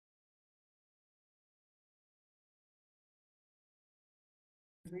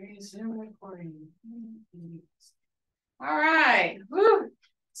Resume recording. All right. Woo.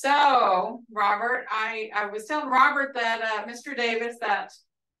 So, Robert, I was telling Robert that Mr. Davis that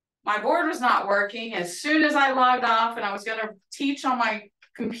my board was not working. As soon as I logged off and I was going to teach on my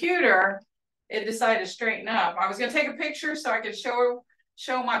computer, it decided to straighten up. I was going to take a picture so I could show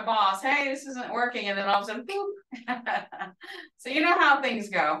my boss, hey, this isn't working. And then all of a sudden, boop. So you know how things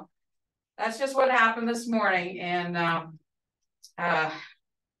go. That's just what happened this morning. And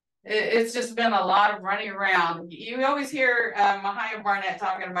it's just been a lot of running around. You always hear Mvhayv Barnett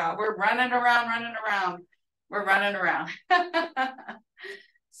talking about, we're running around. We're running around.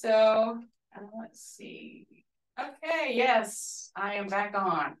 So let's see. Okay, yes, I am back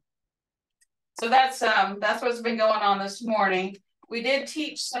on. So that's what's been going on this morning. We did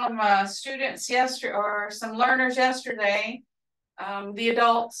teach some students yesterday, or some learners yesterday, the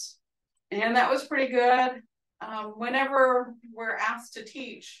adults, and that was pretty good. Whenever we're asked to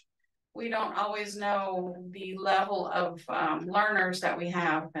teach, we don't always know the level of learners that we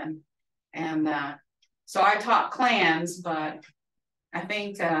have, and so I taught clans, but I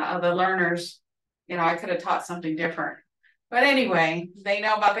think of the learners, you know, I could have taught something different. But anyway, they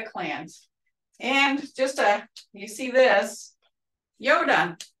know about the clans. And just you see this,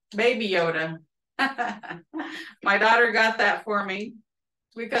 Yoda, baby Yoda. My daughter got that for me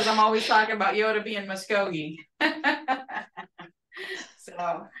because I'm always talking about Yoda being Muskogee.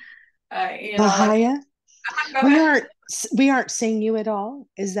 So, you know, Bahaya, we aren't seeing you at all.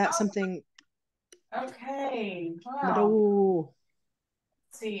 Is that something? Okay. But Wow.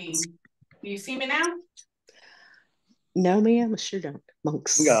 Let's see. Do you see me now? No, ma'am, sure don't.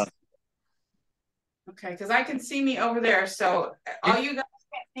 Monks. Yeah. Okay, because I can see me over there. So all you guys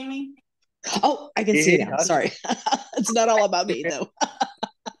can't see me? Oh, I can see now. Sorry. It's not all about me though.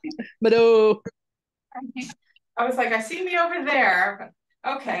 But I was like, I see me over there.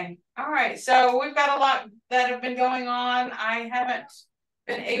 But okay. All right. So we've got a lot that have been going on. I haven't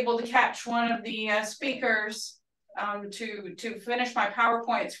been able to catch one of the speakers to finish my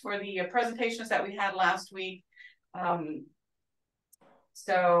PowerPoints for the presentations that we had last week. Like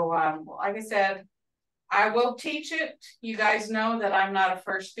I said, I will teach it. You guys know that I'm not a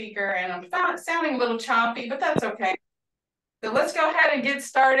first speaker and I'm sounding a little choppy, but that's okay. So let's go ahead and get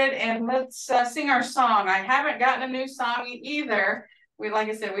started and let's sing our song. I haven't gotten a new song either. Like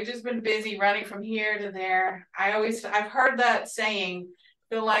I said, we've just been busy running from here to there. I've heard that saying,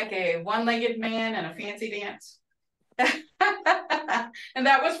 feel like a one-legged man in a fancy dance. And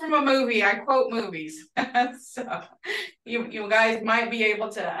that was from a movie. I quote movies. So you guys might be able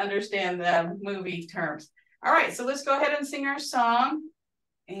to understand the movie terms. All right, so let's go ahead and sing our song.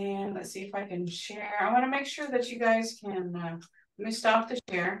 And let's see if I can share. I want to make sure that you guys can, let me stop the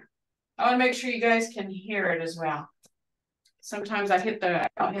share. I want to make sure you guys can hear it as well. Sometimes I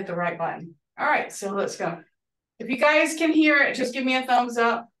don't hit the right button. All right, so let's go. If you guys can hear it, just give me a thumbs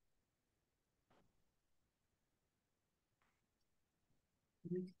up.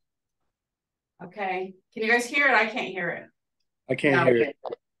 Okay, can you guys hear it? I can't hear it. I can't hear it.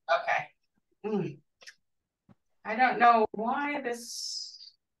 Okay. I don't know why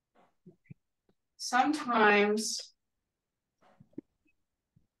this, sometimes,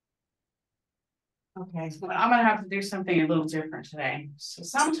 okay, so I'm gonna have to do something a little different today. So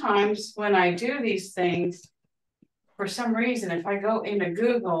sometimes when I do these things, for some reason, if I go into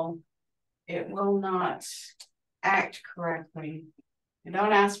Google, it will not act correctly. And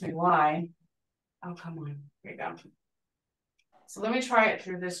don't ask me why. Oh, come on, here you go. So let me try it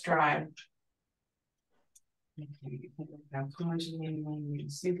through this drive. Okay,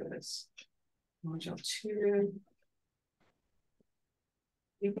 module 2.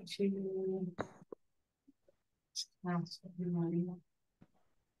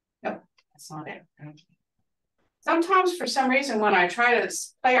 Nope, that's not it. Sometimes for some reason when I try to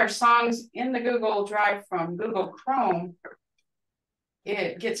play our songs in the Google Drive from Google Chrome,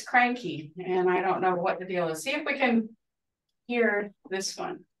 it gets cranky and I don't know what the deal is. See if we can hear this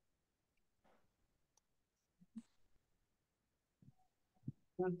one.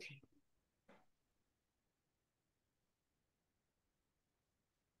 Okay.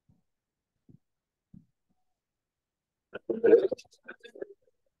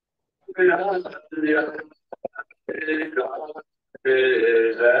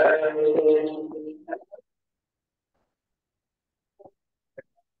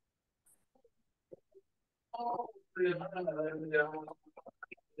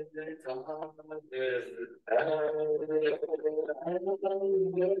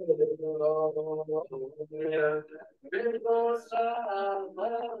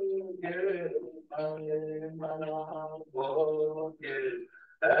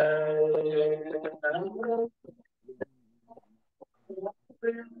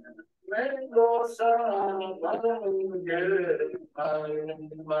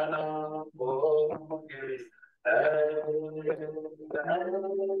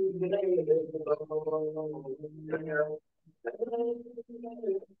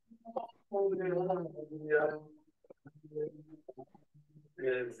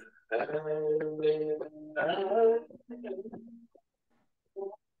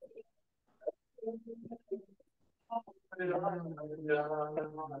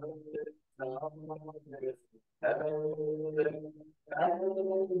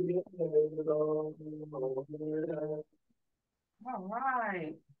 All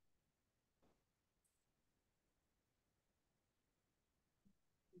right.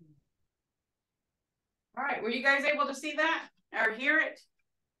 All right, were you guys able to see that or hear it?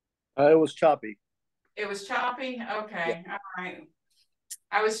 It was choppy. It was choppy? Okay, Yeah. all right.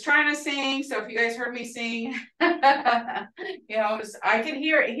 I was trying to sing, so if you guys heard me sing, I could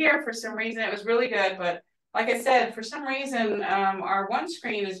hear it here for some reason. It was really good, but like I said, for some reason, our one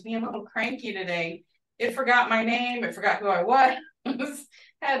screen is being a little cranky today. It forgot my name, it forgot who I was.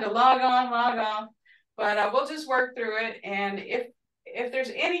 Had to log on, log off. But we'll just work through it. And if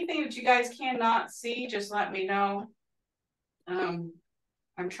there's anything that you guys cannot see, just let me know. I'm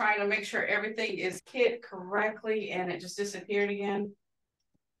trying to make sure everything is hit correctly and it just disappeared again.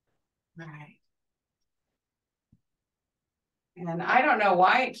 Right. And I don't know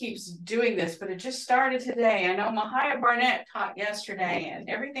why it keeps doing this, but it just started today. I know Mvhayv Barnett taught yesterday and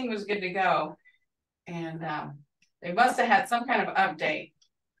everything was good to go. And they must have had some kind of update.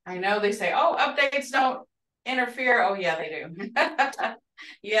 I know they say, oh, updates don't interfere. Oh, yeah, they do.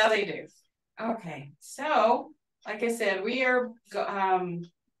 Yeah, they do. Okay, so like I said, we are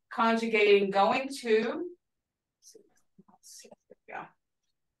conjugating going to.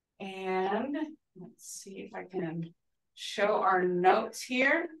 And let's see if I can show our notes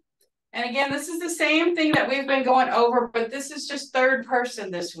here. And again, this is the same thing that we've been going over, but this is just third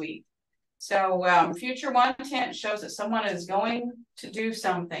person this week. So future one tense shows that someone is going to do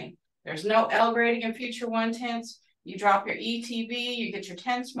something. There's no L grading in future one tense. You drop your ETB, you get your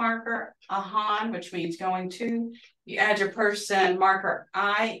tense marker, ahan, which means going to. You add your person marker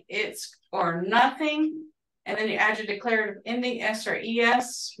I, it's, or nothing. And then you add your declarative ending S or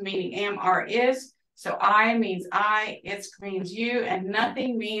ES, meaning am, are, is. So I means I, it's means you, and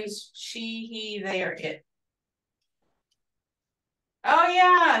nothing means she, he, they, or it. Oh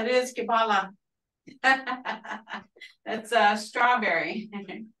yeah, it is Kabbalah. That's strawberry.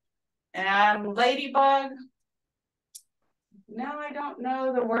 And ladybug. No, I don't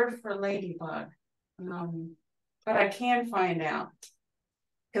know the word for ladybug. But I can find out.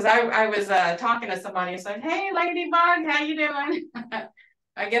 Because I was talking to somebody and said, hey, ladybug, how you doing?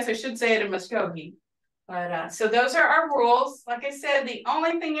 I guess I should say it in Muskogee. But so those are our rules. Like I said, the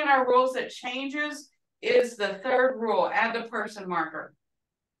only thing in our rules that changes is the third rule, add the person marker.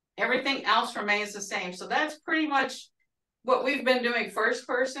 Everything else remains the same. So that's pretty much what we've been doing first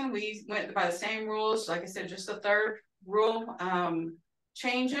person. We went by the same rules. Like I said, just the third rule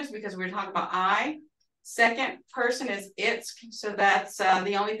changes because we're talking about I. Second person is it's. So that's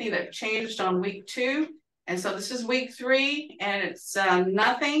the only thing that changed on week 2. And so this is week 3 and it's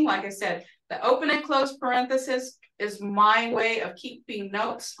nothing. Like I said, the open and close parenthesis is my way of keeping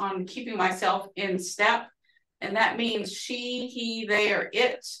notes on keeping myself in step. And that means she, he, they, or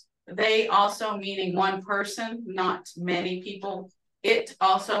it. They also meaning one person, not many people. It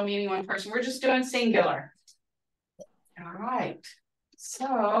also meaning one person. We're just doing singular. All right.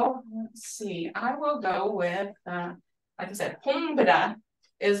 So let's see. I will go with, like I said, humbra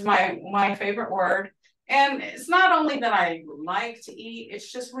is my favorite word. And it's not only that I like to eat,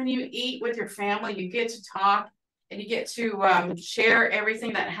 it's just when you eat with your family, you get to talk and you get to share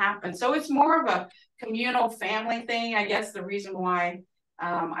everything that happens. So it's more of a communal family thing. I guess the reason why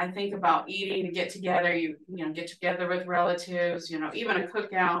I think about eating to get together, you get together with relatives, even a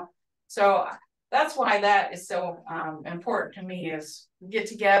cookout. So that's why that is so important to me is get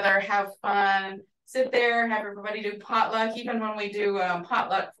together, have fun, sit there, have everybody do potluck. Even when we do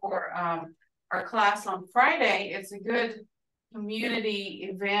potluck for our class on Friday, it's a good community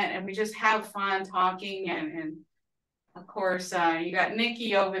event and we just have fun talking and of course, you got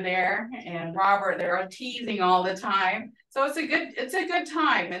Nikki over there and Robert. They're teasing all the time, so it's a good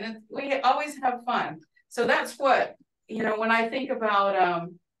time, and we always have fun. So that's what when I think about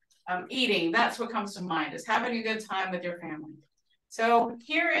eating. That's what comes to mind is having a good time with your family. So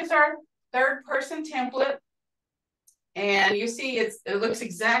here is our third person template, and you see it looks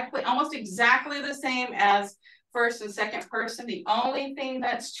almost exactly the same as first and second person. The only thing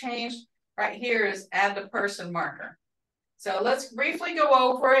that's changed right here is add the person marker. So let's briefly go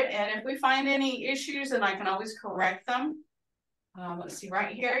over it, and if we find any issues, then I can always correct them. Let's see,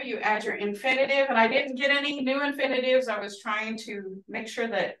 right here, you add your infinitive, and I didn't get any new infinitives. I was trying to make sure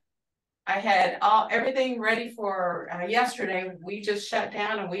that I had everything ready for yesterday. We just shut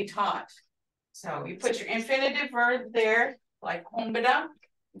down and we taught. So you put your infinitive verb there, like hombida,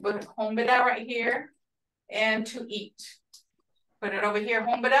 put hombida right here, and to eat. Put it over here,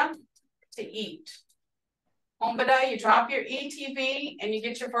 hombida, to eat. Hombida, you drop your ETV and you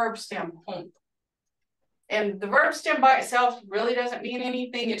get your verb stem, home. And the verb stem by itself really doesn't mean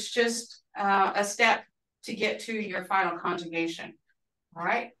anything. It's just a step to get to your final conjugation. All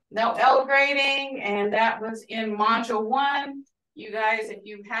right, no L grading, and that was in module 1. You guys, if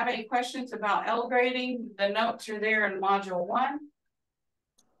you have any questions about L grading, the notes are there in module 1.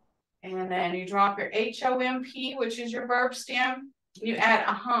 And then you drop your HOMP, which is your verb stem. You add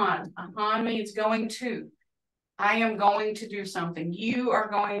ahan. Ahan means going to. I am going to do something. You are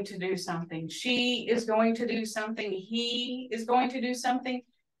going to do something. She is going to do something. He is going to do something.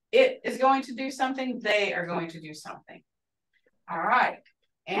 It is going to do something. They are going to do something. All right.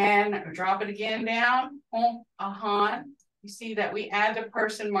 And drop it again down. Ahan. You see that we add the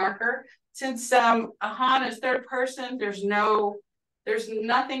person marker. Since ahan is third person, there's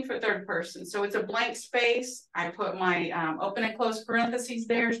nothing for third person. So it's a blank space. I put my open and close parentheses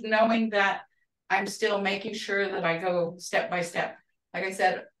there, knowing that I'm still making sure that I go step by step. Like I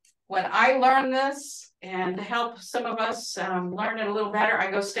said, when I learn this and to help some of us learn it a little better,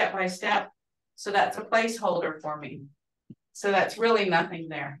 I go step by step. So that's a placeholder for me. So that's really nothing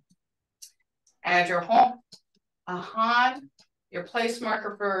there. Add your home, ahan, your place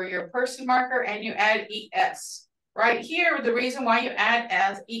marker for your person marker, and you add ES. Right here, the reason why you add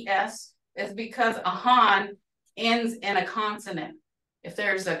as ES is because ahan ends in a consonant. If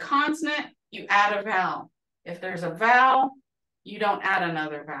there's a consonant, you add a vowel. If there's a vowel, you don't add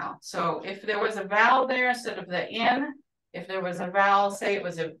another vowel. So if there was a vowel there instead of the N, if there was a vowel, say it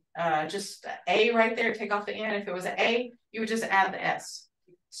was just A right there, take off the N. If it was an A, you would just add the S.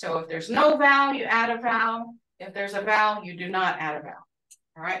 So if there's no vowel, you add a vowel. If there's a vowel, you do not add a vowel.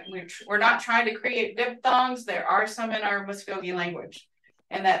 All right, we're not trying to create diphthongs. There are some in our Muskogee language,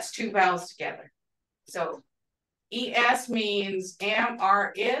 and that's 2 vowels together. So ES means am,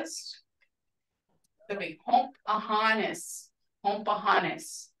 are, is. It'll be homp ahanis. Homp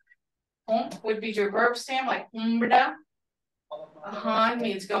ahanis. Homp would be your verb stem, like humbda. Ahan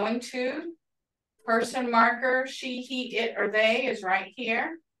means going to. Person marker, she, he, it, or they is right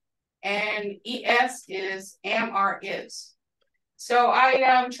here. And ES is am, are, is. So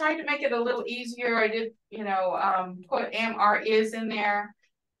I tried to make it a little easier. I did, put am, are, is in there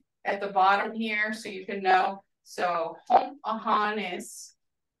at the bottom here so you can know. So homp ahanis,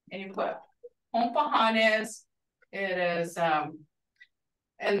 and you put homp ahanis. It is,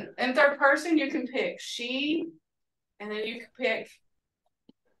 and in third person, you can pick she, and then you can pick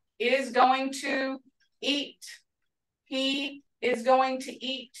is going to eat. He is going to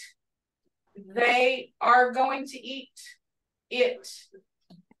eat. They are going to eat. It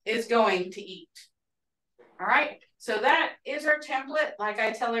is going to eat. All right. So that is our template. Like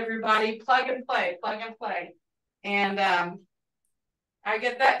I tell everybody, plug and play, plug and play. And I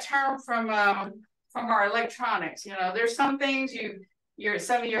get that term from our electronics. There's some things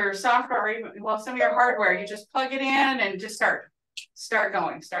some of your software, or even, some of your hardware, you just plug it in and just start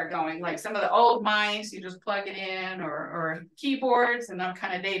going. Like some of the old mice, you just plug it in, or keyboards, and I'm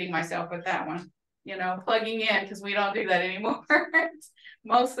kind of dating myself with that one, plugging in, because we don't do that anymore. It's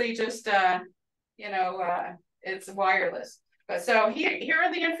mostly just, it's wireless. But so here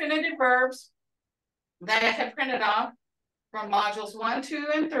are the infinitive verbs that I have printed off from modules 1, 2,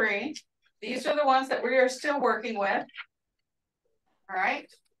 and 3. These are the ones that we are still working with. All right.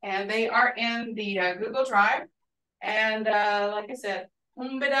 And they are in the Google Drive. And like I said,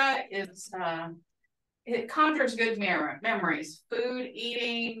 humbida is, it conjures good memories, food,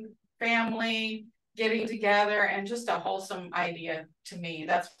 eating, family, getting together, and just a wholesome idea to me.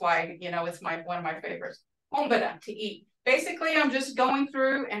 That's why, it's one of my favorites. Humbida, to eat. Basically, I'm just going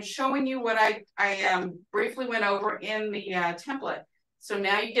through and showing you what I briefly went over in the template. So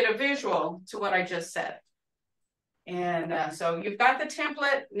now you get a visual to what I just said. And so you've got the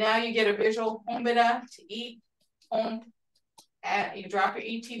template. Now you get a visual. Humbida, to eat. Home. You drop your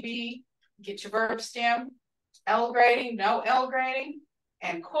ETB, get your verb stem. L grading, no L grading.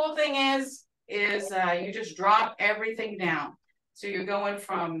 And cool thing is you just drop everything down. So you're going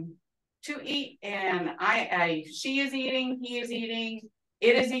from to eat, and she is eating, he is eating,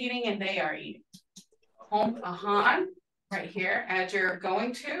 it is eating, and they are eating. Home ahan, right here, as you're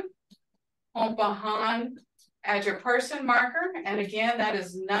going to. Home ahan, Add your person marker, and again, that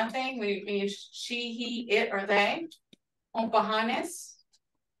is nothing. We means she, he, it, or they. Hompahanes,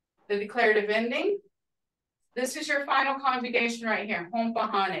 the declarative ending. This is your final conjugation right here,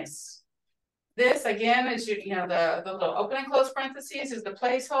 hompahanes. This again is your, the little open and close parentheses is the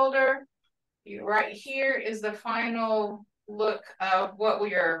placeholder. Right here is the final look of what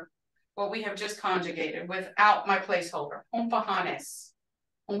we have just conjugated without my placeholder. Hompahanes.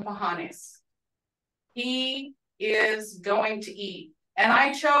 Hompahanes. He is going to eat. And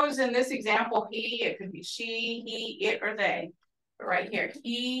I chose in this example, he, it could be she, he, it, or they. But right here,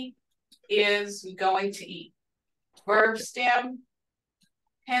 he is going to eat. Verb stem,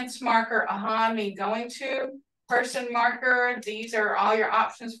 tense marker, mean going to. Person marker, these are all your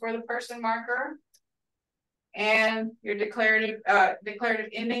options for the person marker. And your declarative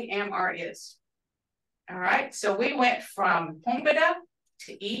ending, is. All right, so we went from hombida,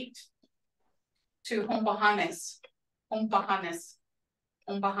 to eat, to hompahanes, hompahanes,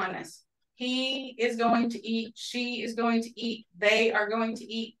 hompahanes. He is going to eat, she is going to eat, they are going to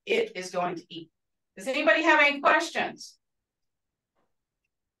eat, it is going to eat. Does anybody have any questions?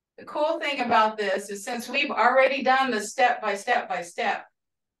 The cool thing about this is since we've already done the step by step by step,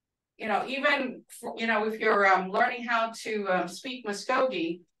 even if you're learning how to speak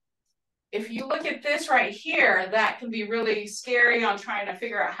Muskogee, if you look at this right here, that can be really scary on trying to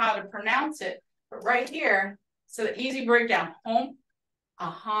figure out how to pronounce it. But right here, so the easy breakdown, home,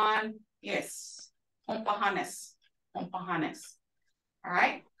 ahan, yes, hompahanes, hompahanes. All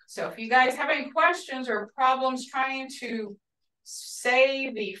right, so if you guys have any questions or problems trying to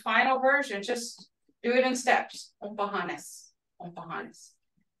say the final version, just do it in steps, hompahanes, hompahanes.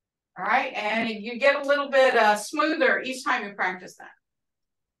 All right, and you get a little bit smoother each time you practice that.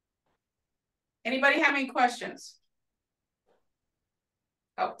 Anybody have any questions?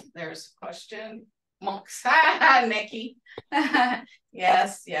 Oh, there's a question. Monks, Nikki.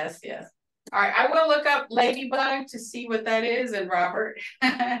 Yes. All right, I will look up ladybug to see what that is, and Robert,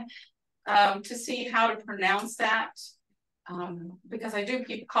 to see how to pronounce that, because I do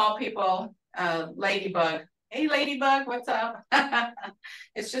call people ladybug. Hey, ladybug, what's up?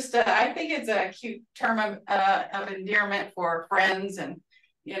 It's just, I think it's a cute term of endearment for friends and,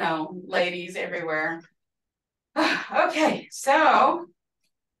 ladies everywhere. Okay, so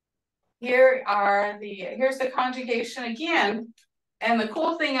here's the conjugation again. And the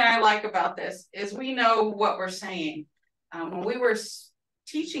cool thing that I like about this is we know what we're saying. When we were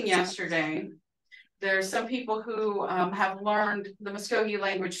teaching yesterday, there's some people who have learned the Muskogee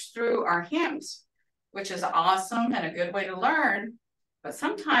language through our hymns, which is awesome and a good way to learn. But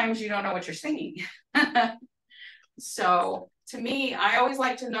sometimes you don't know what you're singing. So to me, I always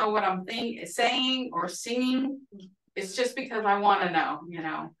like to know what I'm saying or singing. It's just because I want to know,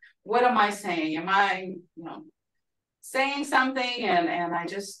 what am I saying? Am I, saying something? And I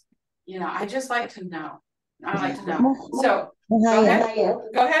just, I just like to know. I like to know. So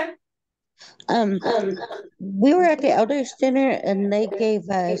go ahead. We were at the elders dinner and they gave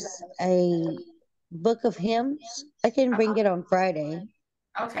us a book of hymns. I can bring it on Friday.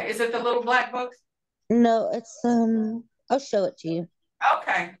 Okay, is it the little black book? No, it's I'll show it to you.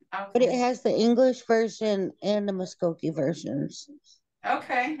 Okay. But it has the English version and the Muskogee versions.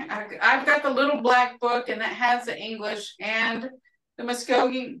 Okay, I've got the little black book and that has the English and the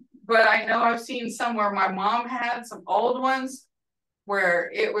Muskogee, but I know I've seen somewhere my mom had some old ones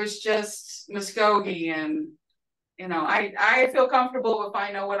where it was just Muskogee, and I feel comfortable if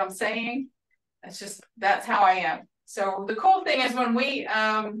I know what I'm saying. That's how I am. So the cool thing is when we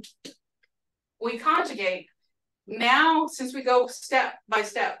conjugate, now since we go step by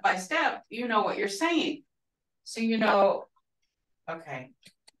step by step, you know what you're saying. So okay,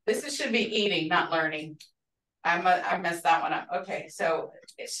 this should be eating, not learning. I messed that one up. Okay, so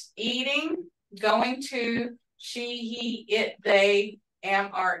it's eating, going to, she, he, it, they,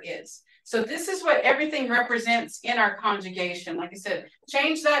 am, are, is. So this is what everything represents in our conjugation. Like I said,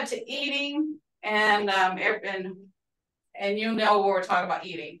 change that to eating, and you know what we're talking about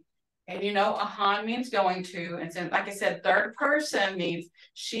eating. And ahan means going to, and so, like I said, third person means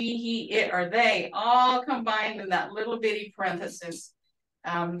she, he, it, or they, all combined in that little bitty parenthesis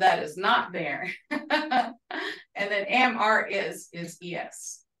that is not there. And then am, are, is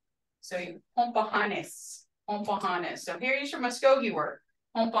es. So hompahanes, hompahanes. So here's your Muskogee word,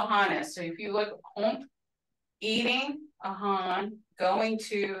 hompahanes. So if you look, homp, eating, ahan, going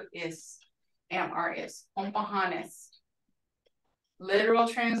to, is, am, are, is, hompahanes. Literal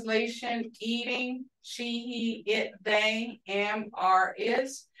translation, eating, she, he, it, they, am, are,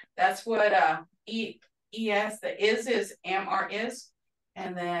 is. That's what es, the is am, are, is.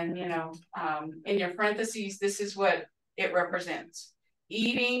 And then, in your parentheses, this is what it represents.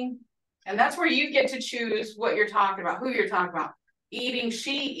 Eating, and that's where you get to choose what you're talking about, who you're talking about. Eating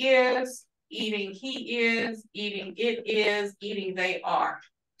she is, eating he is, eating it is, eating they are.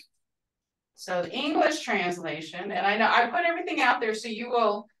 So the English translation, and I know I put everything out there so you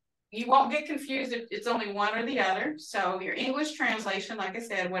won't get confused if it's only one or the other. So your English translation, like I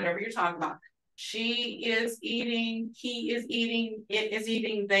said, whatever you're talking about. She is eating, he is eating, it is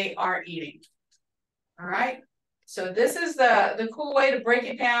eating, they are eating. All right. So this is the cool way to break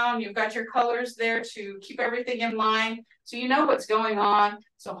it down. You've got your colors there to keep everything in line. So you know what's going on.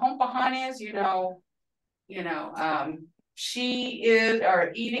 So hompahan is, she is,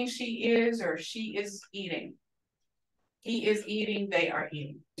 or eating she is, or she is eating. He is eating, they are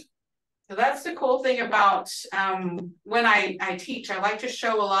eating. So that's the cool thing about when I teach. I like to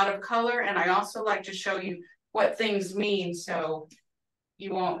show a lot of color, and I also like to show you what things mean, so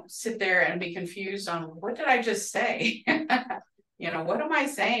you won't sit there and be confused on what did I just say? What am I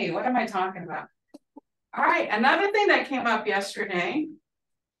saying? What am I talking about? All right, another thing that came up yesterday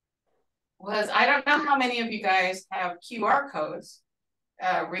was, I don't know how many of you guys have QR codes,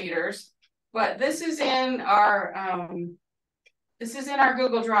 readers, but this is in our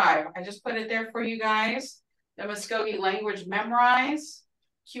Google Drive. I just put it there for you guys. The Muskogee Language Memorize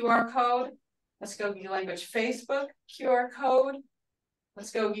QR code, Muskogee Language Facebook QR code,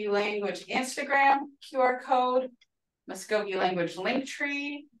 Muskogee Language Instagram QR code, Muskogee Language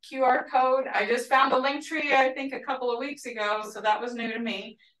Linktree QR code. I just found the Linktree, I think, a couple of weeks ago, so that was new to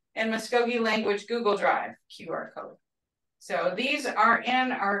me. And Muskogee Language Google Drive QR code. So these are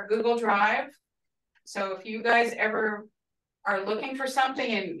in our Google Drive. So if you guys ever are looking for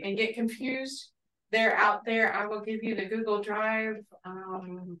something and get confused, they're out there. I will give you the Google Drive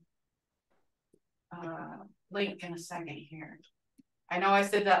link in a second here. I know I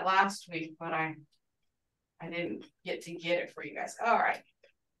said that last week, but I didn't get it for you guys. All right.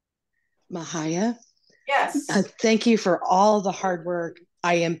 Mvhayv. Yes. Thank you for all the hard work.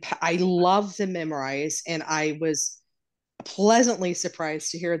 I love the Memorize, and I was pleasantly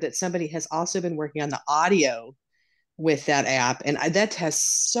surprised to hear that somebody has also been working on the audio with that app, and that has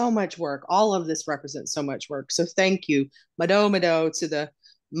so much work. All of this represents so much work. So thank you, Mado to the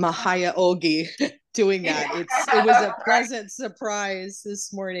Mvhayv Ogi doing that. It was a pleasant surprise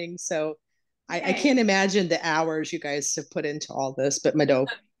this morning. So I can't imagine the hours you guys have put into all this, but Mado.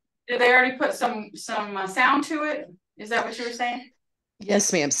 Did they already put some sound to it? Is that what you were saying?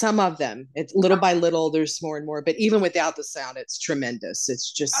 Yes, ma'am. Some of them. It's little by little, there's more and more, but even without the sound, it's tremendous.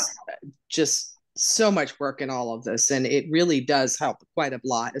 It's just so much work in all of this. And it really does help quite a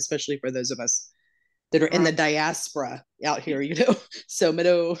lot, especially for those of us that are in the diaspora out here, So,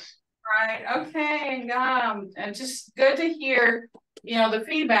 Mado. Right. Okay. And just good to hear, the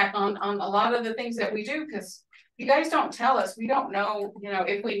feedback on a lot of the things that we do, because you guys don't tell us. We don't know,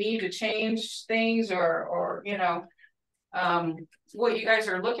 if we need to change things or what you guys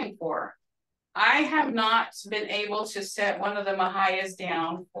are looking for. I have not been able to set one of the Mvhayvs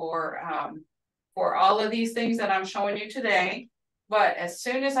down for all of these things that I'm showing you today, but as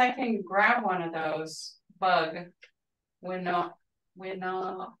soon as I can grab one of those, Hoga,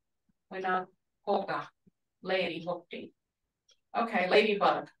 lady hookty. Okay,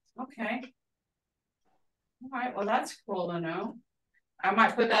 ladybug. Okay. All right, well, that's cool to know. I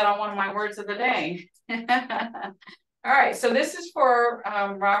might put that on one of my words of the day. All right, so this is for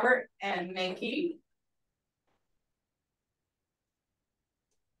Robert and Nikki.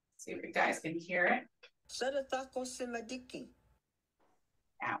 See if you guys can hear it.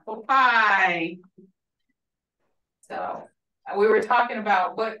 Apple pie. So we were talking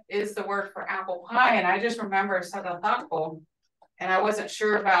about what is the word for apple pie, and I just remember sadatako, and I wasn't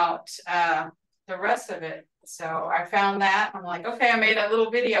sure about the rest of it. So I found that. I'm like, okay, I made a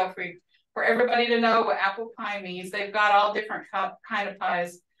little video for everybody to know what apple pie means. They've got all different kind of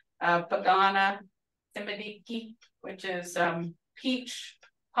pies. Pagana, Simidiki, which is peach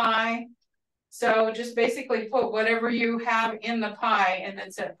pie. So just basically put whatever you have in the pie and then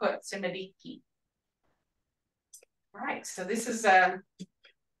put Simidiki. All right, so this is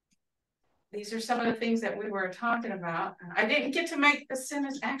these are some of the things that we were talking about. I didn't get to make the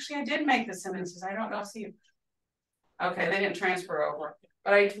sentence. Actually, I did make the sentences. I don't know. See, okay, they didn't transfer over,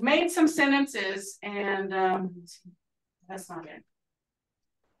 but I made some sentences, and that's not it.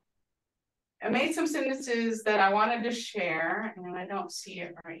 I made some sentences that I wanted to share, and I don't see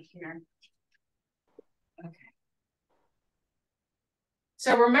it right here. Okay.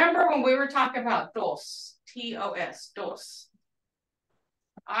 So remember when we were talking about dos, T-O-S, dos.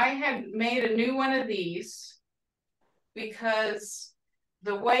 I had made a new one of these because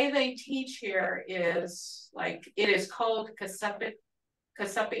the way they teach here is like, it is called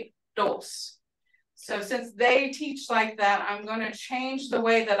Kasapi Dos. So since they teach like that, I'm going to change the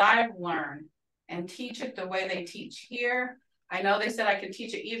way that I've learned and teach it the way they teach here. I know they said I could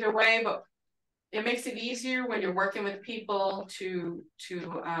teach it either way, but it makes it easier when you're working with people to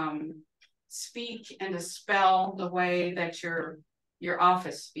speak and to spell the way that your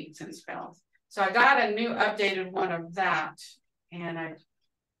office speaks and spells. So I got a new updated one of that, and I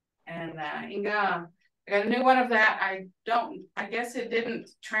got a new one of that. I guess it didn't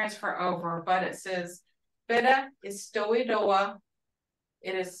transfer over, but it says, Beta estoy doa.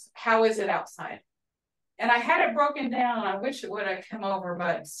 It is, how is it outside? And I had it broken down. I wish it would have come over,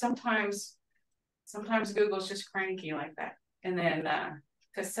 but sometimes Google's just cranky like that. And then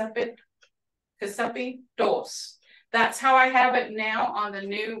Kasapi Dos. That's how I have it now on the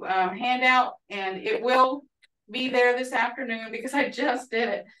new handout, and it will be there this afternoon because I just did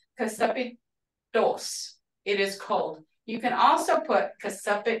it. Kasapi Dos. It is cold. You can also put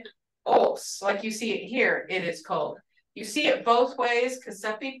Kasapi Os, like you see it here. It is cold. You see it both ways,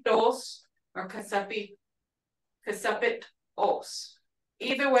 Kasapi Dos or Kasapi Os.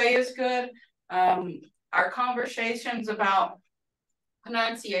 Either way is good. Our conversations about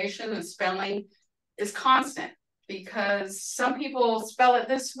pronunciation and spelling is constant because some people spell it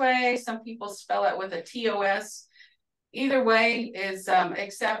this way, some people spell it with a TOS. Either way is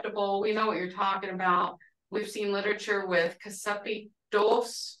acceptable. We know what you're talking about. We've seen literature with Kasapi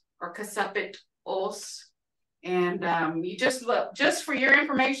Dos or Kasapit Os. And you just look, just for your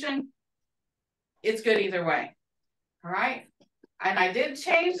information, it's good either way. All right. And I did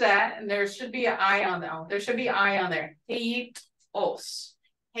change that, and there should be an I on there. There should be I on there. Heit os.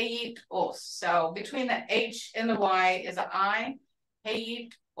 Heit os. So between the H and the Y is an I.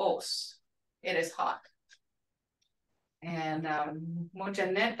 Heit os. It is hot. And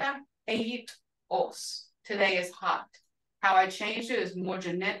Mojaneta heit os. Today is hot. How I changed it is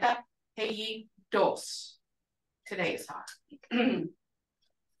Mojaneta heit dos. Today is hot.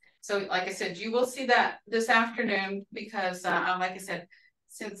 So like I said, you will see that this afternoon because like I said,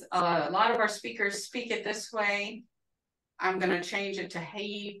 since a lot of our speakers speak it this way, I'm going to change it to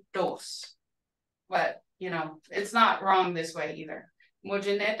hey dos. But, you know, it's not wrong this way either.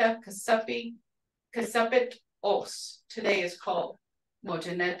 Mojaneta kasapit os. Today is called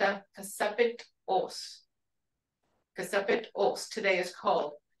Mojaneta kasapit os. Kasapit os. Today is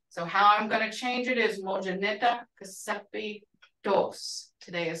called. So how I'm going to change it is Mojaneta kasapit dos.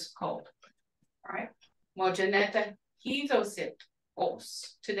 Today is cold. All right. Mojaneta hidosit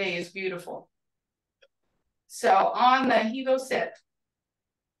os. Today is beautiful. So on the hidosit,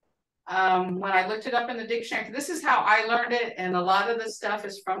 when I looked it up in the dictionary, this is how I learned it, and a lot of the stuff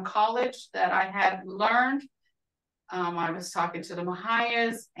is from college that I had learned. I was talking to the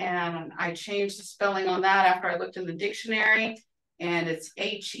Mvhayvs, and I changed the spelling on that after I looked in the dictionary, and it's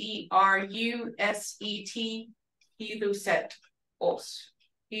Heruset, hiduset os.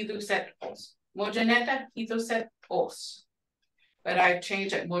 Hiduset os. Mojaneta hiduset os. But I've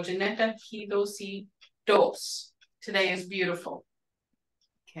changed it. Mojaneta hidosi dos. Today is beautiful.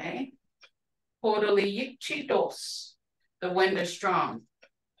 Okay. Hodoli yikchi dos. The wind is strong.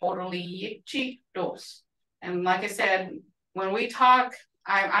 Hodoli yikchi dos. And like I said, when we talk,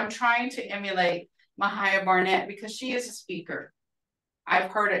 I'm trying to emulate Mvhayv Barnett because she is a speaker.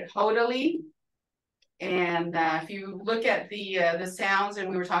 I've heard it hodoli. And if you look at the sounds, and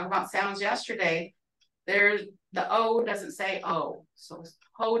we were talking about sounds yesterday, there's the O doesn't say O. So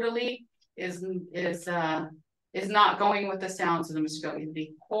hodoli is not going with the sounds of the Muskogee. It'd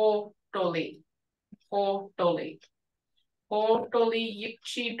be hodoli. Hodoli. Hodoli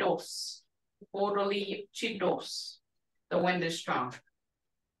yikchidos. Hodoli yikchidos. The wind is strong.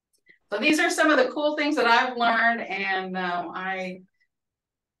 So these are some of the cool things that I've learned, and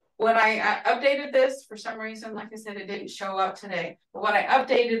when I updated this, for some reason, like I said, it didn't show up today. But when I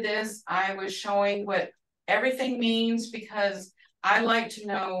updated this, I was showing what everything means because I like to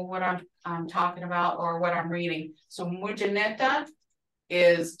know what I'm talking about or what I'm reading. So Mojaneta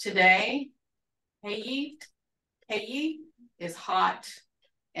is today. Hei is hot.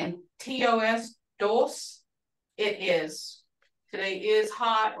 And TOS, dos, it is. Today is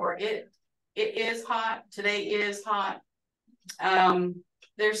hot, or it is hot. Today is hot.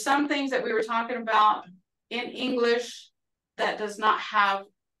 There's some things that we were talking about in English that does not have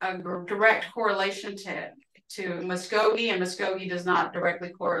a direct correlation to Muskogee, and Muskogee does not directly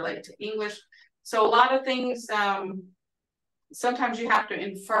correlate to English. So a lot of things, sometimes you have to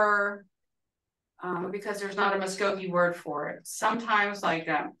infer because there's not a Muskogee word for it. Sometimes like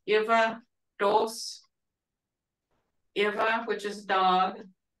Iva, dos, Iva, which is dog,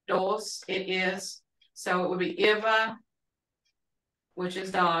 dos, it is. So it would be Iva, which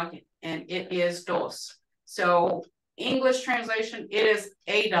is dog, and it is dos. So English translation, it is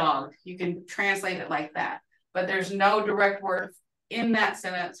a dog. You can translate it like that, but there's no direct word in that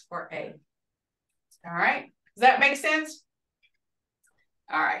sentence for a. All right, does that make sense?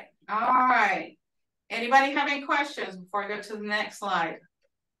 All right, all right. Anybody have any questions before I go to the next slide?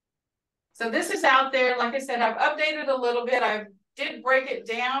 So this is out there. Like I said, I've updated a little bit. I did break it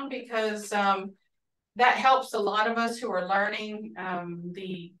down because that helps a lot of us who are learning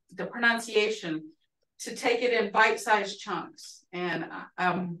the pronunciation to take it in bite-sized chunks. And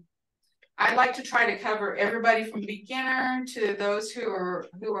I like to try to cover everybody from beginner to those who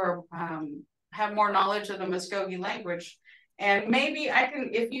have more knowledge of the Muskogee language. And maybe I can,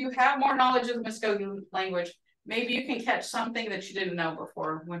 if you have more knowledge of the Muskogee language, maybe you can catch something that you didn't know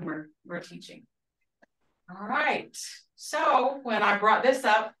before when we're teaching. All right. So when I brought this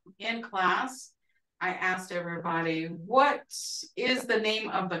up in class, I asked everybody, what is the name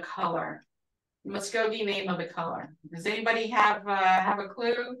of the color? Muskogee name of the color. Does anybody have a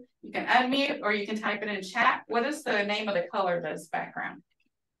clue? You can unmute or you can type it in chat. What is the name of the color that's background?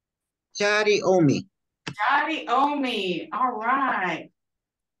 Jari Omi. Jari Omi. All right.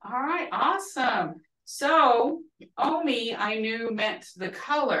 All right, awesome. So Omi, I knew meant the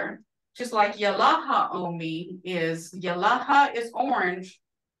color, just like Yalaha Omi is, Yalaha is orange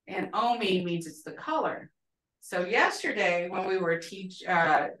and Omi means it's the color. So yesterday when we were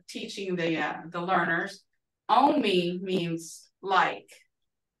teaching the learners, Omi means like,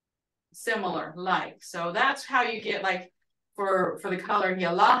 similar, like. So that's how you get like for the color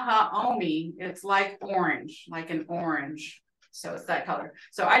Yalaha Omi, it's like orange, like an orange. So it's that color.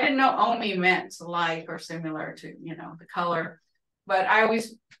 So I didn't know Omi meant like or similar to, you know, the color, but I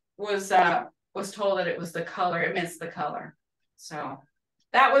always was told that it was the color, it means the color. So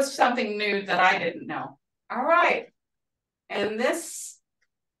that was something new that I didn't know. All right. And this,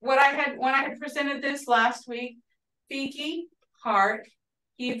 when I had presented this last week, Fiki, heart,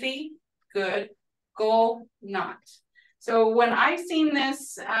 Hivi, good, goal, not. So when I seen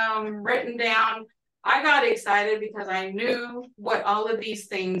this written down, I got excited because I knew what all of these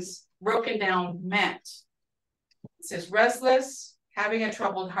things broken down meant. It says restless, having a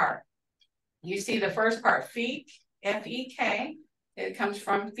troubled heart. You see the first part, feek, F-E-K. It comes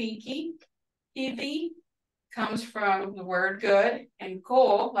from fiki. Hivi comes from the word good. And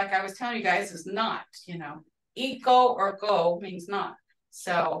goal, like I was telling you guys, is not, you know. Eco or go means not.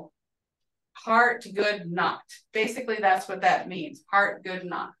 So heart, good, not. Basically, that's what that means. Heart, good,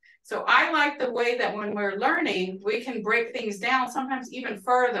 not. So I like the way that when we're learning, we can break things down, sometimes even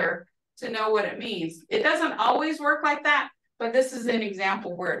further, to know what it means. It doesn't always work like that, but this is an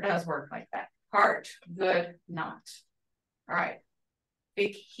example where it does work like that. Heart, good, not. All right.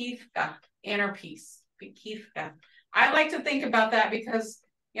 Bikithka, inner peace. Bikithka. I like to think about that because,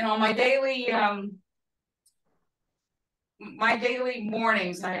 you know, my daily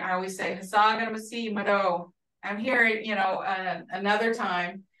mornings, I always say, Hasagamasi Mado. I'm here, you know, another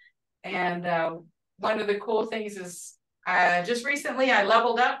time. And one of the cool things is just recently I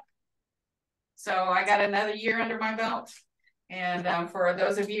leveled up. So I got another year under my belt. And for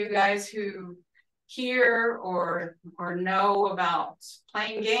those of you guys who hear or know about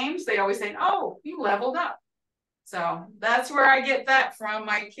playing games, they always say, oh, you leveled up. So that's where I get that from.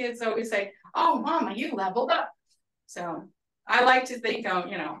 My kids always say, oh, Mama, you leveled up. So I like to think,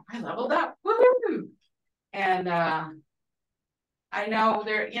 you know, I leveled up. Woo-hoo! And I know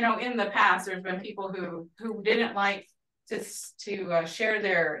there, you know, in the past, there's been people who didn't like to share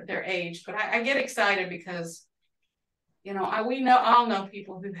their age, but I get excited because, you know, we all know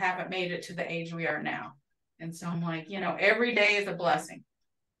people who haven't made it to the age we are now. And so I'm like, you know, every day is a blessing.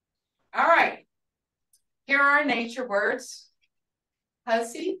 All right. Here are our nature words.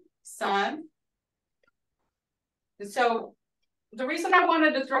 Hussy, sun. And so the reason I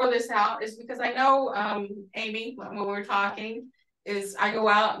wanted to throw this out is because I know, Amy, when we were talking, is I go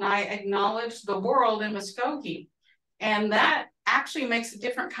out and I acknowledge the world in Muskogee. And that actually makes a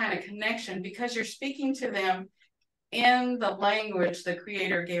different kind of connection because you're speaking to them in the language the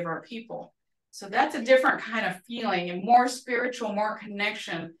Creator gave our people. So that's a different kind of feeling and more spiritual, more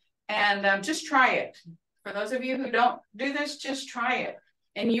connection. And just try it. For those of you who don't do this, just try it.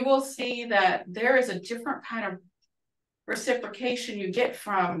 And you will see that there is a different kind of reciprocation you get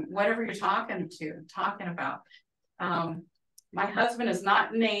from whatever you're talking about. My husband is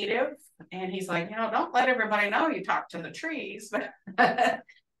not native, and he's like, you know, don't let everybody know you talk to the trees. And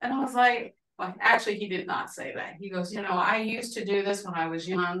I was like, well, actually, he did not say that. He goes, you know, I used to do this when I was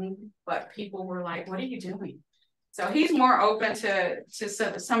young, but people were like, what are you doing? So he's more open to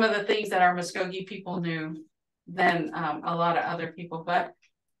some of the things that our Muskogee people knew than a lot of other people. But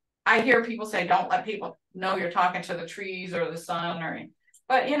I hear people say, don't let people know you're talking to the trees or the sun,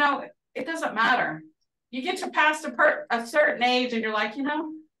 but you know, it doesn't matter. You get to past a certain age and you're like, you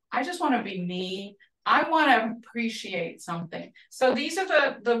know, I just want to be me. I want to appreciate something. So these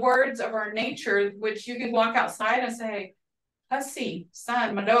are the words of our nature, which you can walk outside and say, hussy,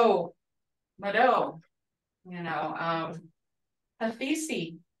 sun, mado, you know,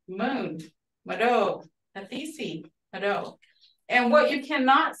 Hathisi, moon, mado, Hathisi, mado. And what you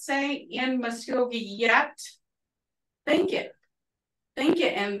cannot say in Muskogee yet, think it. Think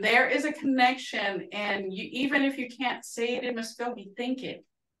it. And there is a connection. And you, even if you can't say it in Muskogee, think it.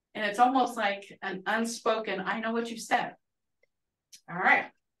 And it's almost like an unspoken, I know what you said. All right.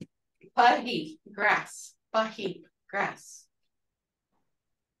 Pahi, grass. Pahi, grass.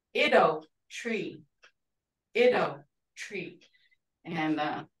 Ido, tree. Ido, tree. And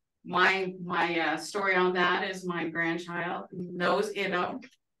my story on that is my grandchild knows Ido.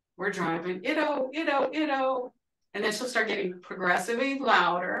 We're driving, Ido, Ido, Ido. And then she'll start getting progressively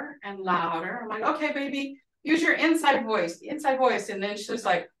louder and louder. I'm like, okay, baby, use your inside voice. And then she's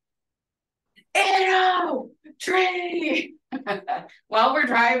like, Ido, tree. While we're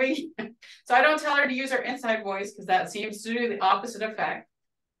driving. So I don't tell her to use her inside voice because that seems to do the opposite effect.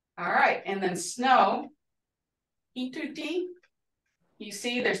 All right, and then snow. Ituti. You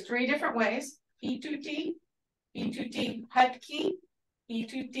see, there's 3 different ways. Ituti, hatki,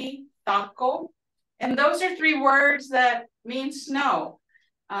 ituti, taco. And those are 3 words that mean snow.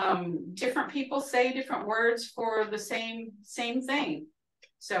 Different people say different words for the same thing.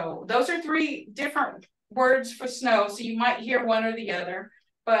 So those are 3 different words for snow. So you might hear one or the other,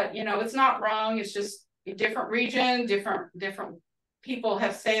 but you know, it's not wrong. It's just a different region, different people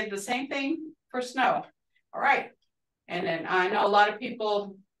have said the same thing for snow. All right. And then I know a lot of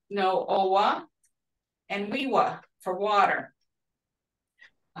people know Owa and Wiwa for water.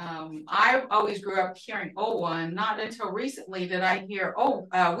 I always grew up hearing Owa, and not until recently did I hear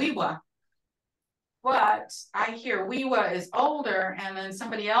Wiwa. But I hear Wiwa is older, and then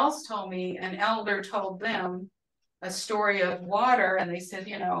somebody else told me, an elder told them a story of water, and they said,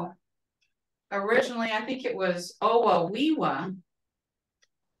 you know, originally I think it was Owa Wiwa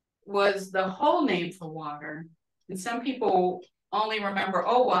was the whole name for water. And some people only remember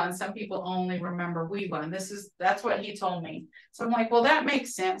Owa and some people only remember Wiwa. And that's what he told me. So I'm like, well, that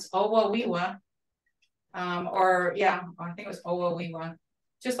makes sense. Owa Wiwa. Or yeah, I think it was Owa Wiwa.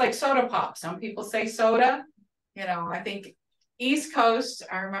 Just like soda pop. Some people say soda. You know, I think East Coast,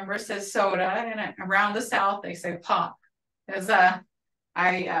 I remember, says soda, and around the South they say pop. Because when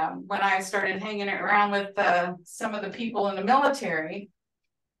I started hanging around with some of the people in the military,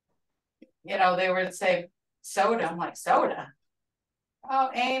 you know, they would say soda. I'm like, soda?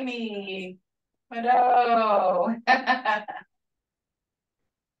 Oh, Amy, no.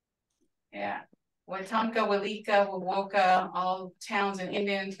 Yeah. Watanka, Walika, Wawoka, all towns in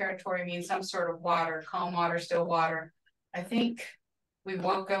Indian Territory mean some sort of water, calm water, still water. I think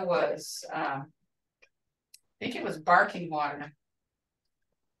Wawoka was, I think it was barking water.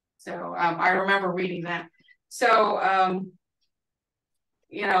 So I remember reading that. So,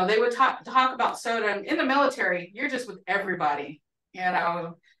 you know, they would talk about soda. In the military, you're just with everybody, you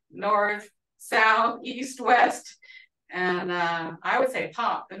know, north, south, east, west. And I would say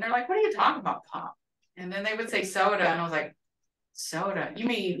pop. And they're like, what are you talking about, pop? And then they would say soda. And I was like, soda? You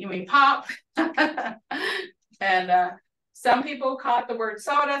mean pop? And some people caught the word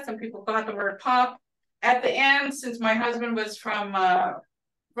soda. Some people caught the word pop. At the end, since my husband was from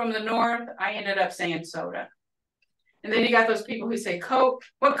the north, I ended up saying soda. And then you got those people who say Coke.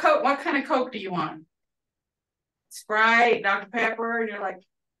 What Coke? What kind of Coke do you want? Sprite, Dr. Pepper, and you're like,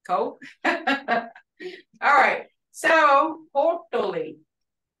 Coke? All right. So, hotoli,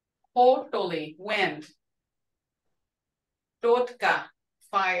 wind. Dotka,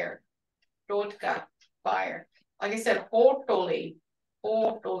 fire. Dotka, fire. Like I said, hotoli.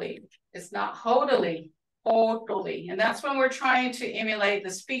 It's not hodoli, hotoli. And that's when we're trying to emulate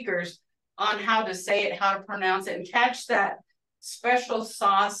the speakers on how to say it, how to pronounce it, and catch that special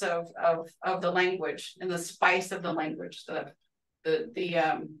sauce of the language and the spice of the language.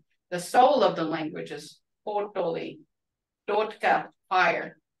 The soul of the language is Potoli, Dotka,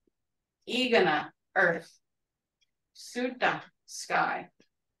 fire, Igana, earth, Suta, sky,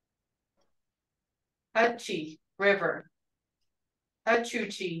 Hachi, river,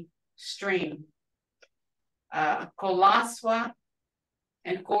 Hachuchi, stream, Kolaswa,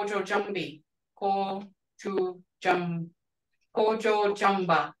 and Kojo Jumbi, Kojo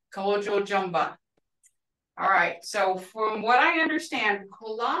Jumba. All right, so from what I understand,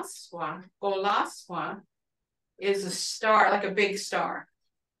 Kolaswa is a star, like a big star.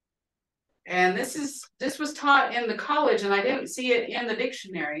 And this was taught in the college, and I didn't see it in the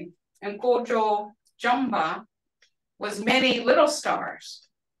dictionary. And Kojo Jumba was many little stars.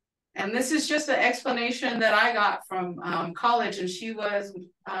 And this is just the explanation that I got from college, and she was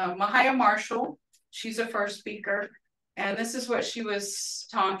Mvhayv Marshall. She's a first speaker, and this is what she was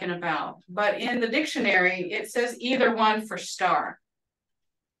talking about. But in the dictionary, it says either one for star.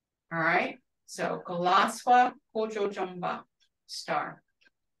 All right, so Galaswa Kojo Jumba, star.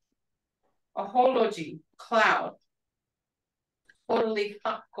 Ahology, cloud. Otoli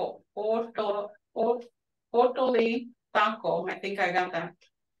Tako, Otoli Tako, I think I got that.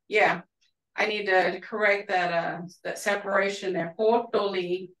 Yeah, I need to correct that that separation there.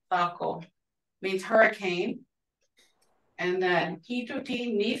 Otoli Tako means hurricane. And then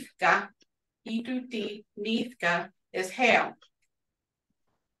Hituti Nithka is hail.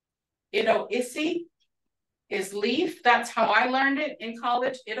 Ito Isi is leaf. That's how I learned it in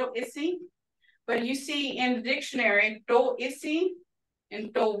college, Ito Isi. But you see in the dictionary, Do Isi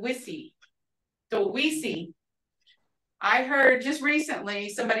and Do Wisi. Do Wisi. I heard just recently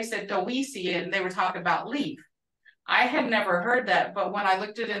somebody said Do Wisi and they were talking about leaf. I had never heard that, but when I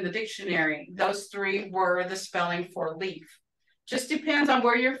looked at it in the dictionary, those three were the spelling for leaf. Just depends on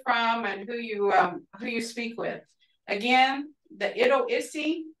where you're from and who you speak with. Again, the Ito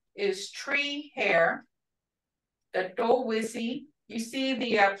Isi is tree hair. The Do Wisi, you see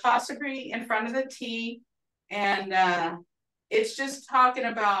the apostrophe in front of the T, and it's just talking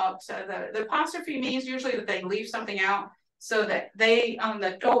about the apostrophe means usually that they leave something out, so that they on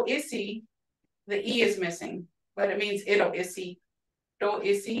the Do Isi, the E is missing, but it means Ito Isi, Do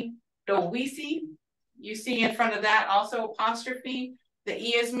Isi, Do Wisi. You see in front of that also apostrophe, the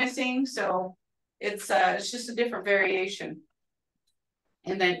E is missing, so it's just a different variation.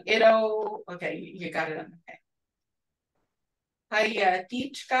 And then Ito, okay, you got it. Okay.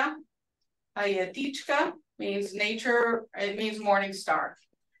 Hayatichka means nature, it means morning star.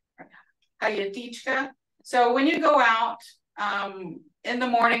 Hayatichka. So when you go out in the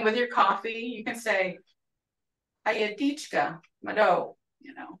morning with your coffee, you can say Hayatichka, Mado,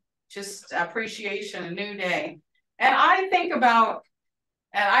 just appreciation, a new day. And I think about,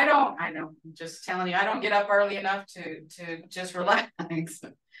 and I know, I'm just telling you, I don't get up early enough to just relax.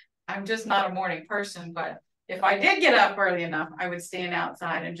 I'm just not a morning person, but if I did get up early enough, I would stand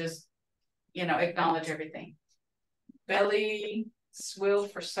outside and just, acknowledge everything. Belly swill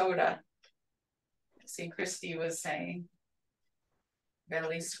for soda. See, Christy was saying,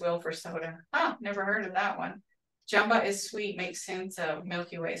 belly swill for soda. Oh, never heard of that one. Jumba is sweet, makes sense of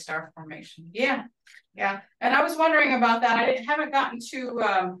Milky Way star formation. Yeah. And I was wondering about that. I haven't gotten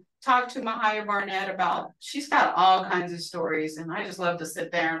to talk to Mvhayv Barnett about, she's got all kinds of stories, and I just love to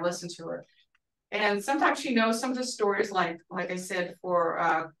sit there and listen to her. And sometimes she knows some of the stories, like I said,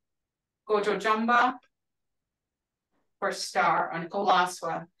 for Kojo Jumba, for star on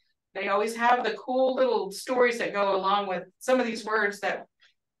Kolaswa. They always have the cool little stories that go along with some of these words that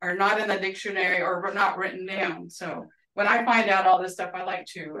are not in the dictionary or not written down. So when I find out all this stuff, I like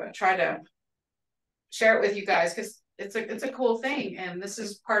to try to share it with you guys, because it's a cool thing. And this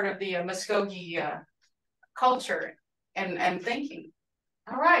is part of the Muskogee culture and thinking.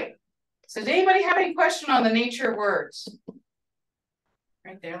 All right. So does anybody have any question on the nature words?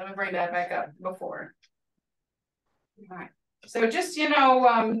 Right there, let me bring that back up before. All right. So just,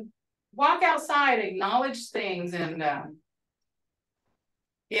 walk outside, acknowledge things, and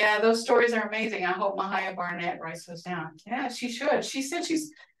yeah, those stories are amazing. I hope Mvhayv Barnett writes those down. Yeah, she should. She said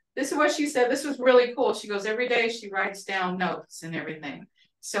this is what she said. This was really cool. She goes, every day she writes down notes and everything.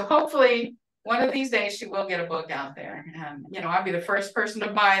 So hopefully one of these days she will get a book out there. And, I'll be the first person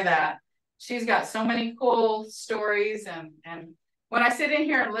to buy that. She's got so many cool stories. And when I sit in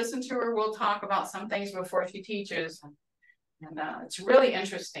here and listen to her, we'll talk about some things before she teaches. And it's really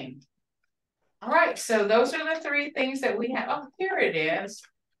interesting. All right, so those are the three things that we have. Oh, here it is.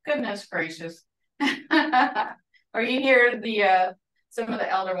 Goodness gracious. Or you hear some of the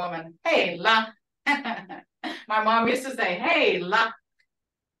elder women, hey, la. My mom used to say, hey, la.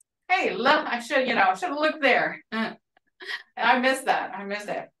 Hey, la. I should have looked there. And I miss that.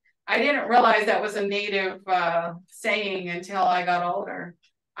 I didn't realize that was a native saying until I got older.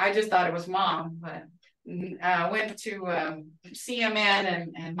 I just thought it was mom, but went to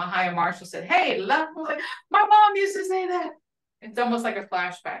CMN and Mvhayv Marshall said, hey, la. Like, my mom used to say that. It's almost like a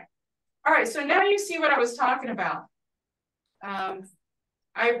flashback. All right, so now you see what I was talking about.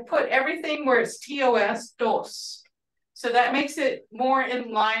 I put everything where it's TOS, dos. So that makes it more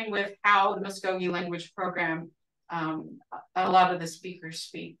in line with how the Muskogee language program, a lot of the speakers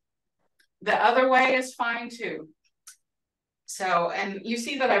speak. The other way is fine too. So, and you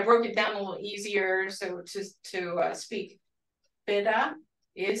see that I broke it down a little easier. So to speak, Bida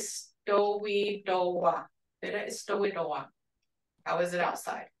istowidowa. Bida istowidowa. How is it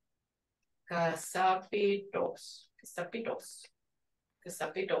outside? Kasapidos. Kasapidos.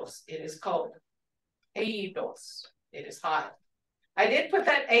 Kasapidos. It is cold. Eidos. It is hot. I did put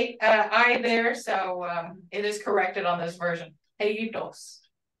that I there, so it is corrected on this version. Eidos.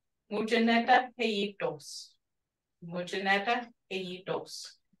 Mujaneta heidos. Mujaneta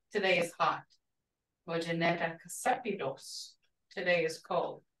heidos. Today is hot. Mujaneta kasapidos. Today is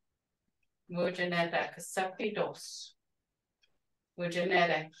cold. Mujaneta kasapidos.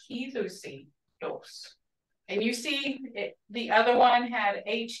 Mujaneta hidusi dos. And you see, the other one had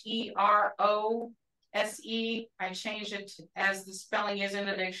HEROSE. I changed it to, as the spelling is in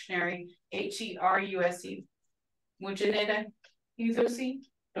the dictionary, HERUSE. Mujaneta hidusi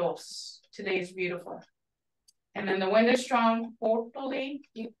dos. Today is beautiful. And then the wind is strong. Hopefully,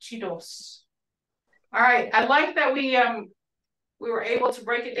 chidos. All right. I like that we were able to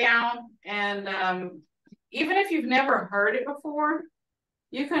break it down, and even if you've never heard it before,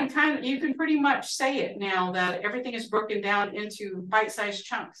 you can pretty much say it now that everything is broken down into bite-sized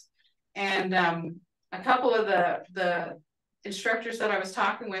chunks. And a couple of the instructors that I was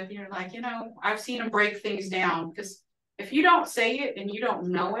talking with, you're like, you know, I've seen them break things down, because if you don't say it and you don't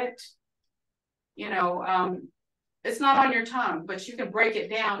know it, you know, it's not on your tongue, but you can break it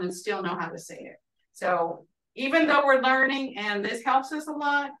down and still know how to say it. So even though we're learning, and this helps us a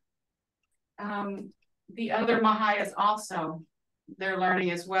lot, the other Mvhayvs also, they're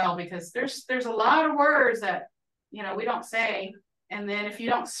learning as well, because there's a lot of words that, you know, we don't say. And then if you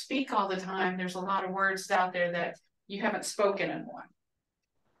don't speak all the time, there's a lot of words out there that you haven't spoken in one.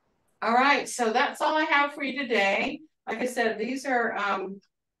 All right, so that's all I have for you today. Like I said, these are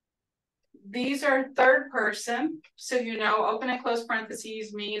third person. So, you know, open and close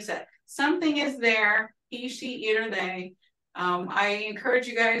parentheses means that something is there, he, she, it, or they. I encourage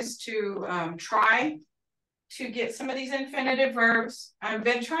you guys to try to get some of these infinitive verbs. I've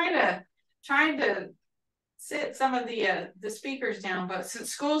been trying to sit some of the speakers down, but since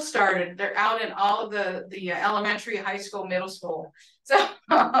school started, they're out in all of the elementary, high school, middle school. So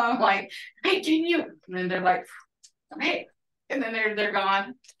I'm like, hey, can you? And then they're like, hey, and then they're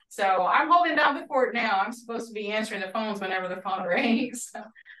gone. So I'm holding down the fort now. I'm supposed to be answering the phones whenever the phone rings. So,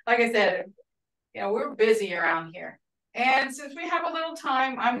 like I said, you know, we're busy around here. And since we have a little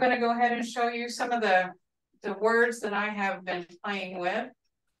time, I'm going to go ahead and show you some of the words that I have been playing with.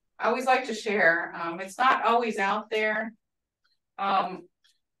 I always like to share. It's not always out there. And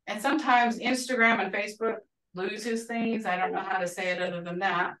sometimes Instagram and Facebook loses things. I don't know how to say it other than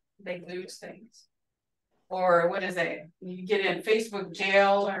that. They lose things. Or what is it? You get in Facebook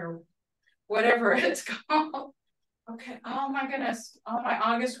jail or whatever it's called. Okay. Oh my goodness. All my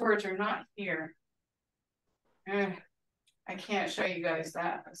August words are not here. I can't show you guys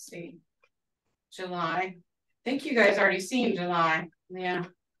that. Let's see. July. I think you guys already seen July. Yeah,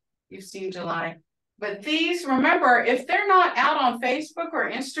 you've seen July. But these, remember, if they're not out on Facebook or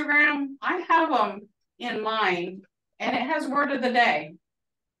Instagram, I have them in mind, and it has word of the day.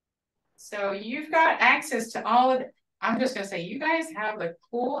 So you've got access to all of it. I'm just going to say, you guys have the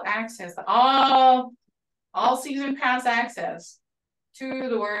cool access, all season pass access to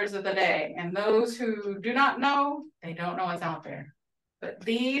the words of the day. And those who do not know, they don't know what's out there. But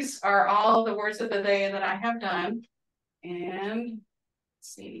these are all the words of the day that I have done. And let's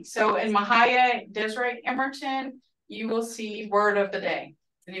see. So in Mvhayv, Desiray, Emerton, you will see word of the day.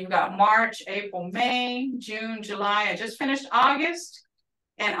 And you've got March, April, May, June, July. I just finished August.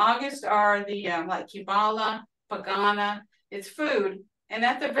 And August are the like Kibala, Pagana, it's food. And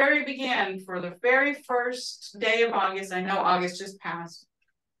at the very beginning, for the very first day of August, I know August just passed,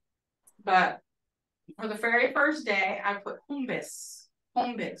 but for the very first day, I put humbis,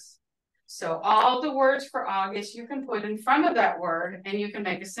 humbis. So all the words for August, you can put in front of that word and you can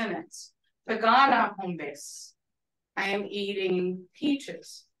make a sentence. Pagana humbis, I am eating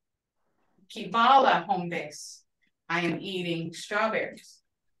peaches. Kibala humbis, I am eating strawberries.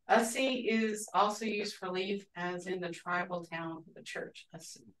 Asi is also used for leaf, as in the tribal town of the church.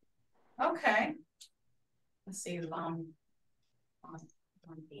 Asi. Okay. Let's see.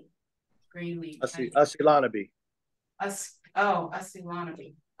 Green leaf. Asilanabi.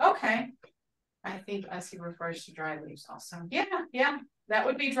 Asilanabi. Okay. I think Asi refers to dry leaves also. Yeah. That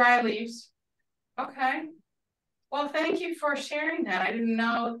would be dry leaves. Okay. Well, thank you for sharing that. I didn't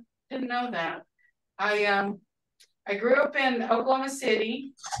know that. I grew up in Oklahoma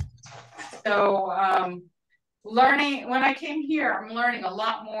City. So learning, when I came here, I'm learning a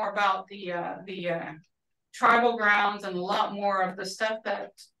lot more about the tribal grounds and a lot more of the stuff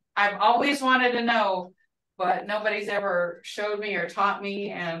that I've always wanted to know, but nobody's ever showed me or taught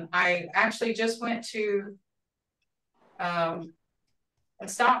me. And I actually just went to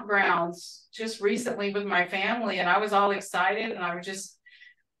stomp grounds just recently with my family, and I was all excited, and I was just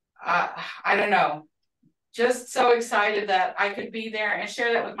I don't know, just so excited that I could be there and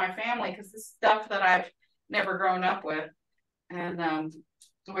share that with my family, because it's stuff that I've never grown up with. And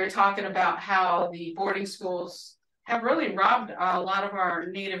we were talking about how the boarding schools have really robbed a lot of our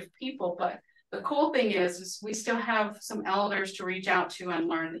native people, but the cool thing is we still have some elders to reach out to and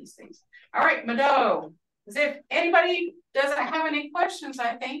learn these things. All right, Mado, if anybody doesn't have any questions,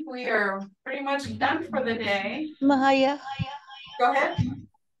 I think we are pretty much done for the day. Mvhayv, Go ahead.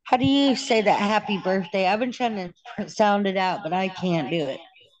 how do you say that happy birthday? I've been trying to sound it out, but I can't do it.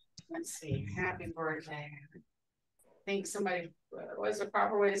 Let's see. Happy birthday. I think somebody was a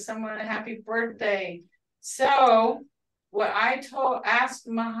proper way to someone a happy birthday. So what I asked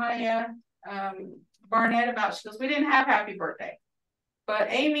Mvhayv Barnett about, she goes, we didn't have happy birthday, but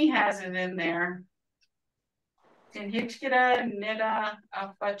Amy has it in there. In Hitchkida Nida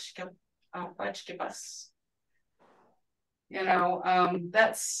Afachkibus. You know,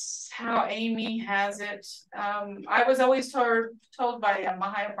 that's how Amy has it. I was always told by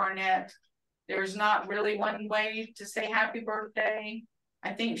Mvhayv Barnett, there's not really one way to say happy birthday.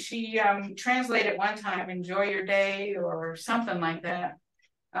 I think she translated one time, enjoy your day or something like that.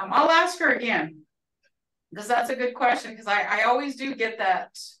 I'll ask her again, because that's a good question, because I always do get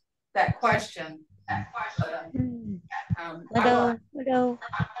that question. Mado.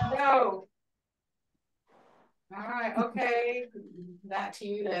 No. All right, okay. That to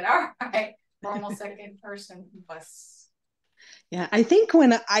you then. All right. Normal second person bus. Yeah, I think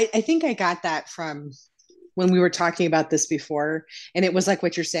I got that from when we were talking about this before, and it was like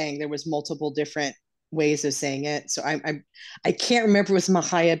what you're saying. There was multiple different ways of saying it. So I can't remember if it was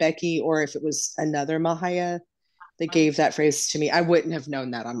Mvhayv Becky or if it was another Mvhayv that gave that phrase to me. I wouldn't have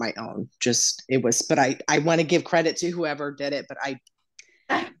known that on my own. Just it was, but I want to give credit to whoever did it, but I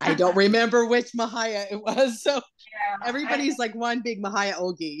don't remember which Mvhayv it was. So yeah, everybody's like one big Mvhayv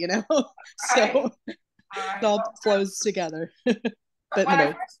Ogi, you know. So it all flows together. But when I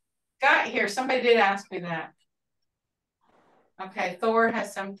first got here, somebody did ask me that. Okay, Thor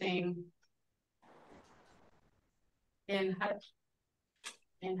has something in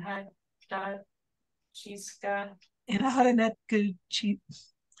Chiska. In Haranetku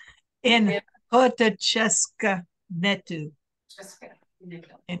in Hotacheska Netu. Sounds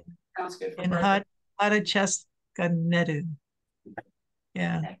good. In Haracheska Netu.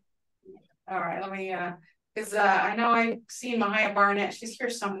 Yeah. All right, let me because I know I see Mvhayv Barnett. She's here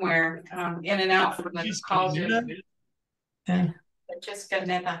somewhere, in and out from the colleges. Yeah. Jessica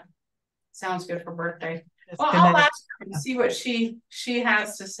Neta. Sounds good for birthday. Well, I'll ask her and see what she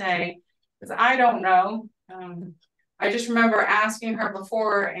has to say, because I don't know. I just remember asking her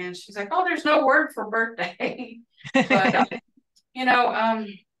before, and she's like, "Oh, there's no word for birthday." But you know,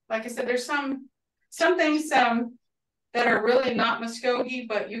 like I said, there's some things that are really not Muskogee,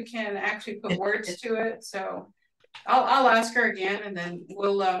 but you can actually put words to it. So I'll ask her again, and then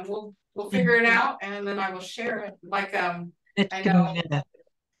we'll figure it out, and then I will share it. Like I know,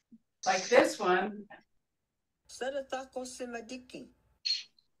 like this one.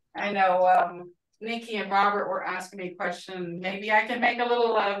 I know Nikki and Robert were asking me a question. Maybe I can make a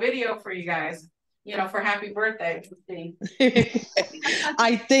little video for you guys, you know, for happy birthday.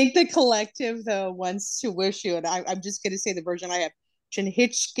 I think the collective though wants to wish you, and I'm just going to say the version I have.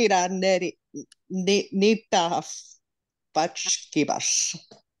 Chinhichkira nita fachkibas.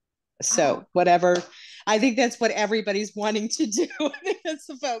 So whatever. I think that's what everybody's wanting to do. I think that's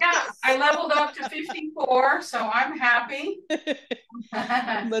the focus. Yeah, I leveled up to 54, so I'm happy.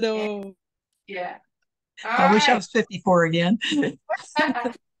 But yeah. I wish I was 54 again.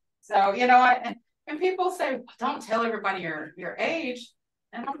 So, you know, and people say, don't tell everybody your age.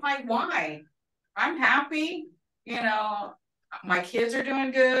 And I'm like, why? I'm happy. You know, my kids are doing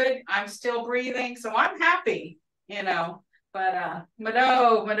good. I'm still breathing. So I'm happy, you know. But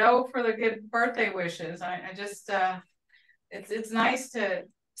Mado for the good birthday wishes. I just it's nice to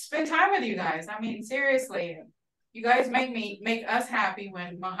spend time with you guys. I mean, seriously, you guys make us happy.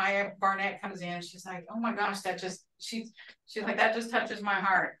 When Mvhayv Barnett comes in, she's like, oh my gosh, she's like, that just touches my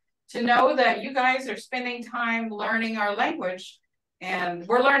heart. To know that you guys are spending time learning our language, and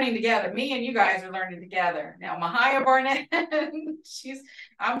we're learning together. Me and you guys are learning together. Now, Mvhayv Barnett,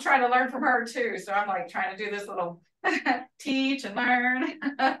 I'm trying to learn from her too. So I'm like trying to do this little teach and learn.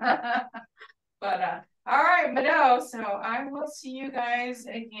 But all right, Mado. So I will see you guys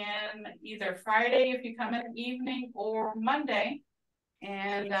again either Friday if you come in the evening or Monday.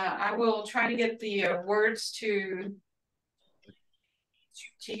 And I will try to get the words to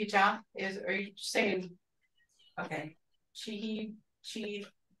Chihicha. Are you saying okay? Chi.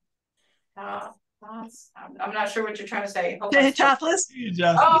 I'm not sure what you're trying to say. Chihichopolis?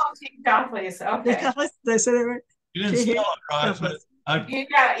 Oh, Chihichopolis. Okay. Chihichopolis? Did I say that right? You didn't spell it right, but I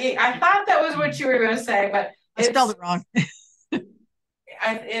thought that was what you were going to say, but I spelled it wrong.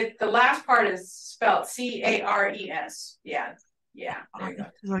 The last part is spelled Cares. Yeah. There you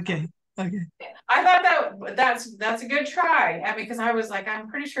go. Okay. I thought that's a good try. Because I was like, I'm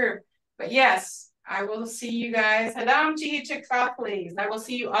pretty sure, but yes, I will see you guys. Hadam Chihichakoplis. I will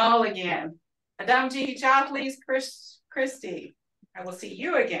see you all again. Hadam Chihichakoplis, Christy. I will see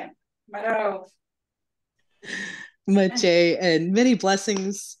you again. Mado. Mache, and many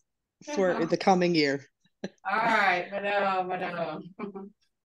blessings for the coming year. All right, Mado.